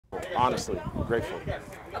honestly, grateful.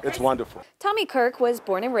 It's wonderful. Tommy Kirk was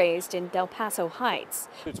born and raised in Del Paso Heights.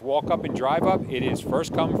 It's walk up and drive up. It is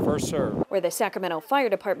first come, first serve. Where the Sacramento Fire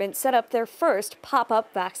Department set up their first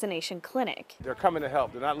pop-up vaccination clinic. They're coming to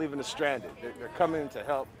help. They're not leaving us stranded. They're coming to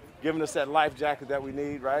help, giving us that life jacket that we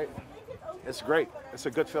need, right? It's great. It's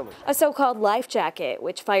a good feeling. A so-called life jacket,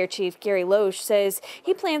 which Fire Chief Gary Loesch says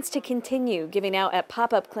he plans to continue giving out at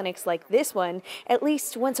pop-up clinics like this one at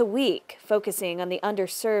least once a week, focusing on the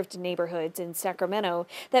underserved neighborhoods in Sacramento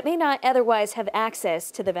that may not otherwise have access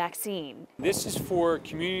to the vaccine. This is for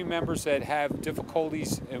community members that have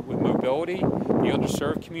difficulties with mobility, the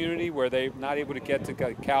underserved community where they're not able to get to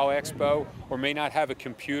Cal Expo or may not have a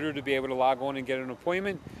computer to be able to log on and get an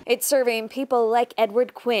appointment. It's serving people like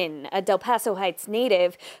Edward Quinn, a Del Paso Heights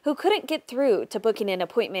native who couldn't get through to booking an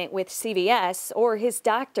appointment with CVS or his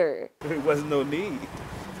doctor. There wasn't no need.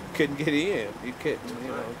 Couldn't get in. You couldn't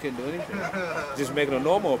do anything. Just making a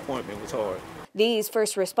normal appointment was hard. These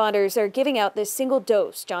first responders are giving out this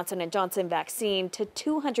single-dose Johnson & Johnson vaccine to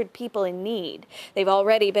 200 people in need. They've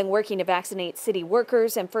already been working to vaccinate city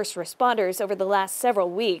workers and first responders over the last several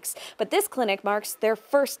weeks, but this clinic marks their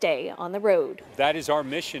first day on the road. That is our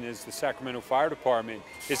mission as the Sacramento Fire Department,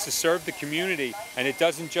 is to serve the community, and it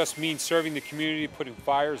doesn't just mean serving the community, putting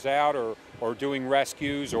fires out or doing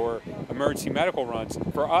rescues or emergency medical runs.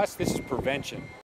 For us, this is prevention.